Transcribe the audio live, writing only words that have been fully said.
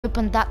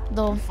open that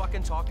door. You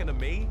fucking talking to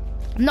me?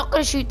 I'm not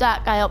gonna shoot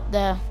that guy up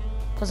there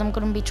because I'm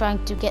gonna be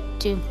trying to get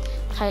to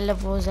high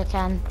level as I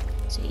can.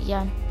 So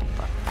yeah,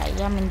 but I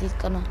am indeed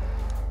gonna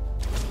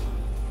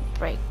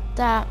break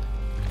that.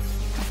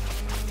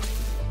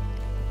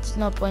 There's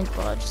no point,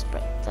 but I'll just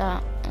break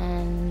that.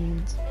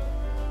 And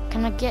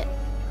can I get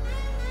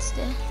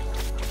there?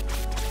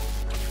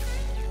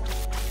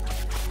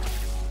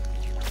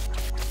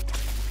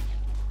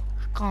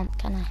 I can't,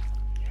 can I?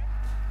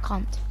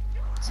 Can't.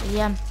 So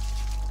yeah,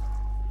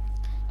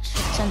 let's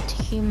return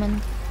to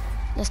human.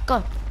 Let's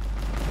go.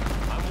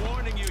 I'm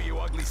warning you, you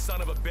ugly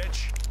son of a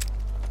bitch.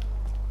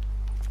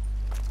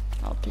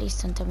 Oh,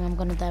 please don't tell me I'm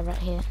gonna die right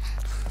here.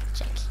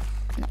 Check.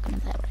 I'm not gonna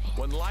die right here.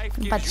 When life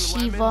gives But you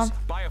Shiva, lemons,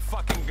 buy a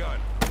fucking gun.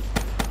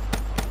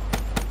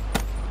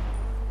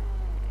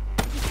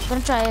 I'm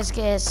gonna try to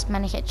get as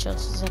many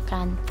headshots as I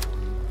can.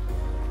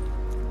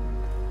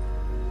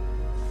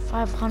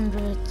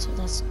 500, so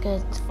that's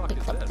good.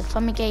 Picked up the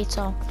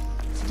fumigator.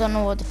 If you don't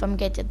know what the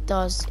fumigator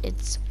does,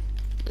 it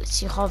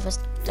lets you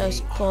harvest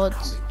those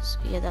pods. So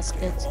yeah, that's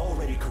good.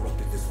 Already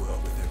corrupted this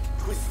world with their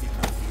twisted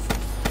nonsense.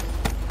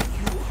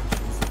 You are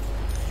chosen.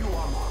 You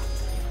are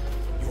marked.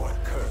 You are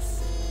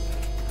cursed.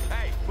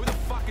 Hey, who the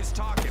fuck is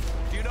talking?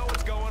 Do you know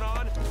what's going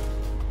on?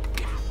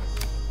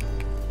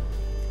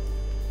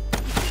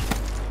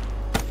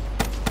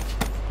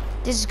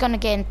 This is gonna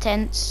get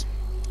intense,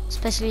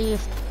 especially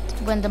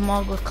when the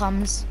mogul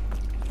comes.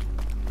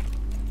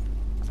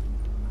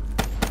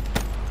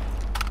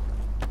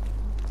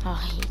 Oh, I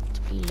hate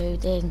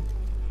reloading.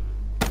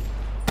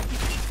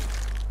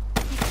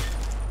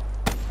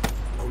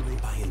 Only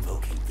by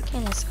invoking the Okay,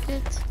 that's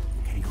good.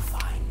 can you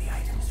find the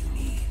items you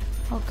need.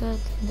 Oh, good.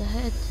 In the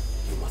head.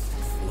 You must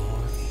explore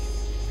the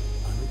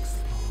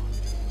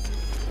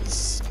unexplored.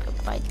 Let's go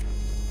by I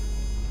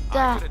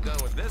that could have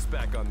done with this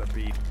back on the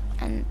beat.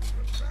 and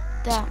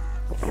that.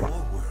 Your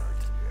word,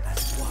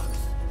 as it was,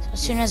 So as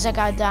soon as I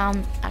go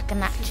down, I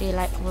can actually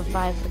like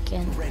revive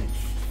again. wrenched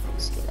from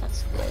See,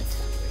 that's good.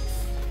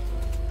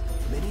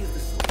 many of the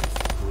souls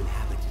who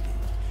inhabited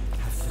it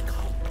have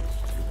succumbed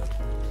to the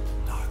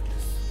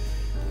darkness.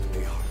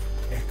 They are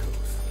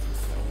echoes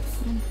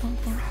of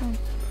themselves.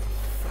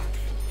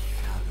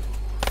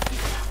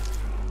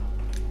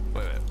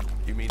 Wait a minute.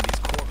 You mean these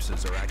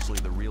corpses are actually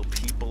the real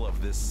people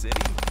of this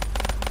city?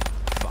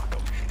 Fuck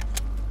them.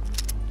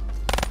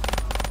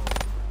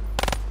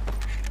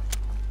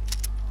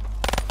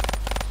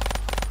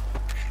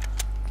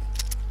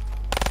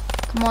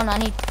 Come on,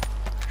 I'm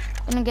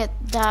gonna get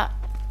that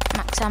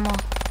max ammo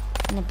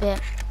in a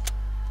bit.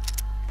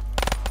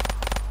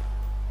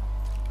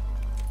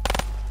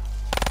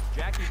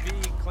 Jackie V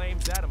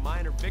claims that a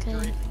minor victory.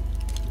 Okay.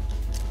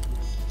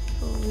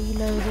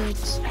 Reloaded.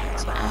 Some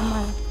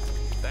ammo.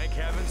 Thank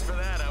heavens for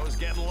that. I was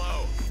getting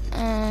low.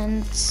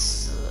 And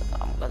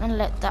I'm gonna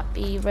let that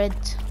be red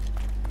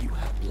You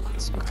have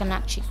blood so we can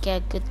actually get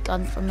a good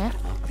gun from it.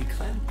 not be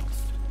cleansed.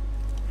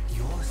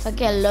 Your If I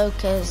get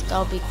Locust,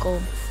 that'll be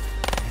cool.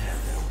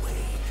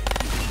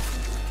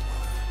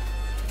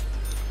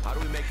 How do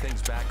we make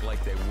things back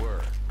like they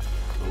were?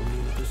 only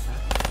with the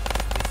sacrifice.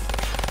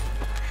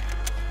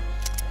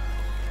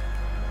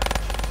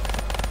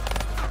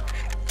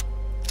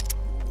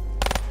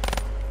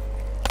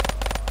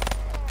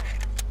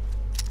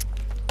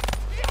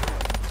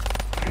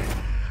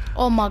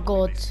 Oh my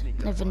god,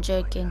 not even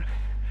joking.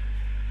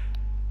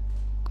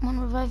 Come on,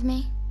 revive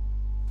me.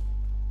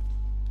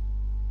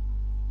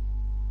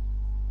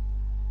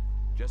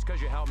 Just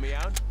because you helped me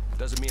out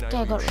doesn't mean I Okay, I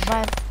owe you got shit.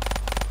 revived.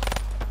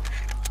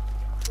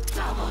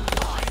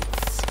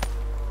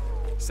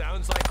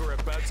 Sounds like we're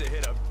about to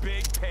hit a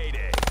big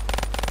payday.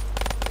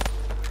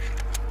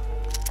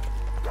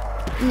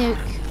 Nuke.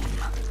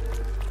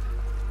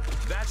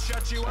 That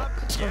shut you up?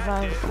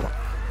 Revive.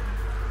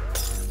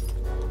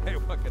 Hey,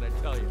 what can I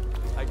tell you?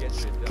 I get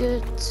shit done.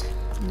 Good.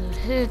 The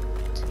hood.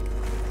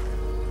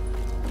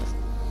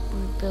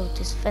 Rebuild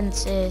his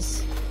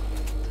fences.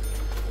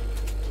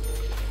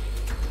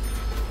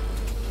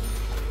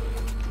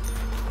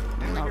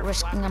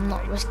 I'm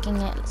not risking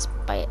it. Let's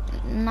buy it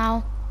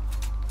now.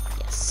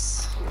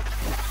 Yes.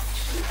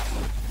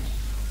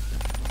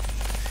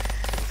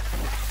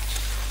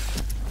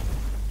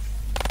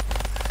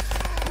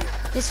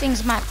 These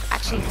things might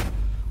actually,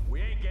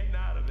 We ain't getting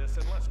out of this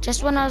unless we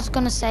just when I was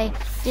gonna say,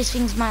 these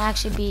things might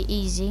actually be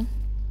easy.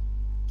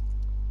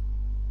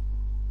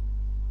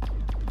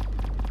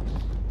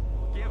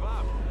 give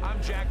up.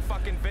 I'm Jack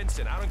fucking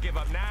Vincent. I don't give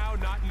up now,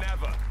 not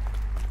never.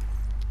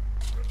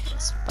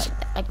 Let's buy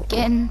that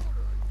again.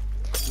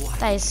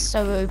 That is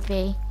so OP.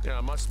 Yeah,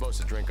 I'm not supposed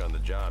to drink on the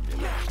job, you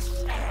know.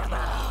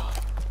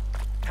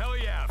 Hell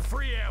yeah,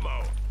 free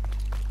ammo.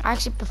 I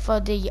actually prefer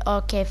the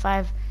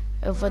RK5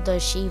 over the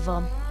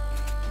Shiva.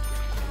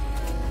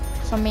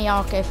 For me,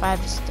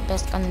 RK5 is the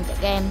best gun in the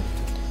game.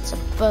 It's a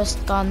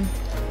burst gun.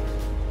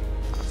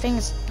 I think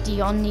it's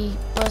the only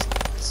burst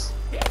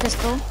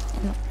pistol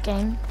in the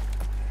game.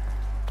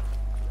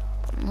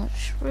 I'm not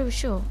really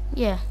sure.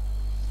 Yeah.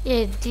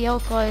 Yeah, the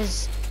Elka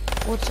is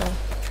auto.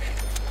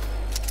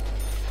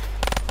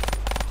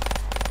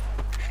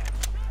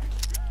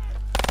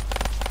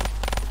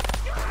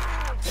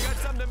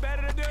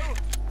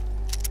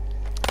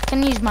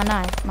 can use my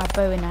knife, my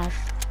bowie knife.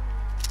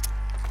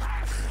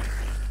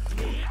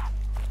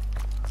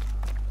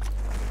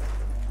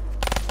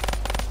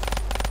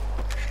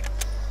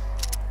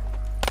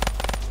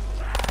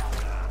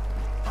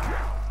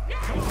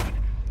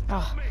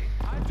 Oh.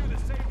 I'd do the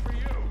same for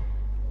you.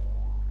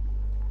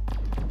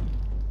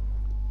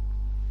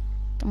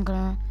 I'm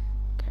gonna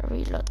get a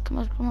reload. Come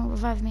on,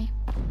 revive me.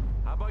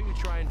 How about you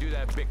try and do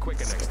that a bit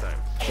quicker next time?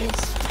 Please.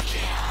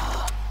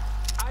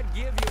 I'd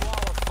give you all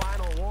a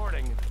final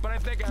warning, but I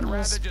think I'd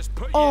Nice. rather just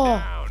put you Oh.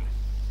 down.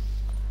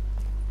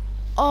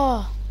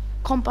 Oh,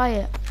 can't buy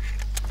it.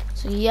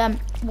 So yeah,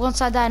 once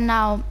I die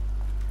now,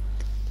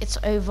 it's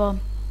over.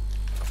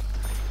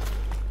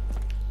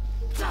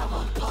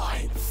 Double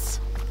points.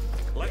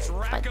 Let's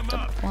rack But 'em the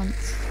up.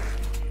 once.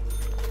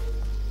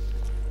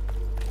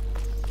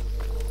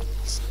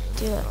 Let's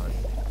do it.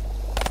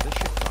 This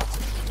shit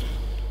toxic.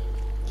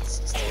 Yes,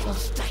 it's the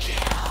first.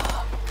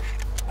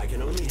 I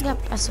can only help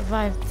Yep, I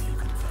survived. if you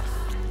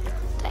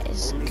confess. That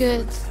is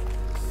good.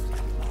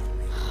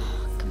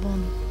 Come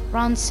on,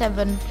 round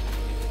 7.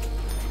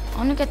 I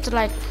want to get to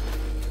like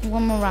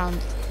one more round,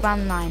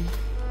 round 9.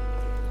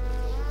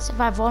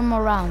 Survive one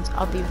more round,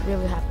 I'll be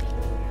really happy.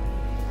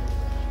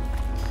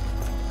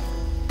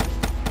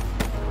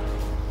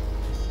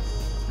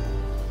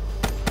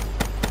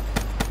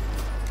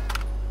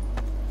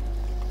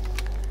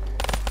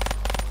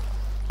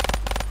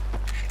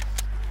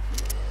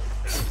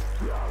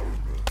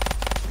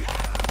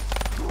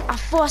 I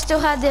thought I still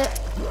had it.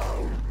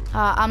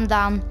 I'm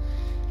down.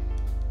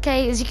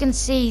 Okay, as you can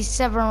see,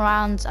 7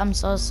 rounds. I'm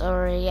so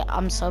sorry.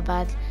 I'm so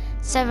bad.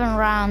 7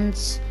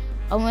 rounds.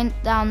 I went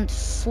down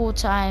 4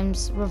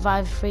 times,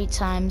 revived 3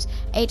 times,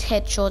 8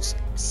 headshots,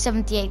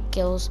 78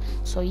 kills.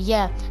 So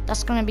yeah,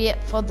 that's gonna be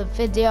it for the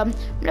video. I'm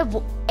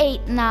level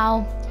 8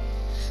 now.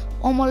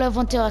 One more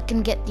level until I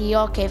can get the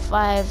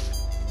RK5.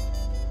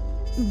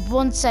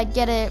 Once I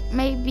get it,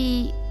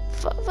 maybe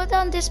further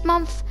down this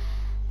month,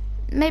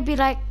 maybe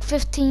like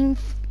 15th,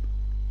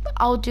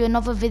 I'll do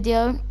another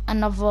video,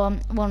 another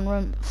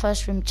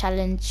first room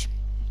challenge.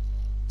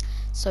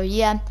 So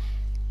yeah,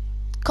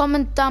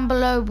 comment down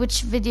below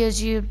which videos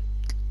you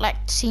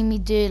like to see me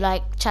do,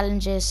 like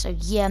challenges. So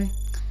yeah,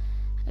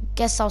 I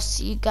guess I'll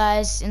see you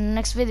guys in the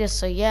next video.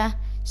 So yeah,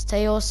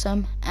 stay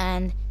awesome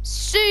and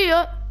see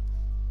ya.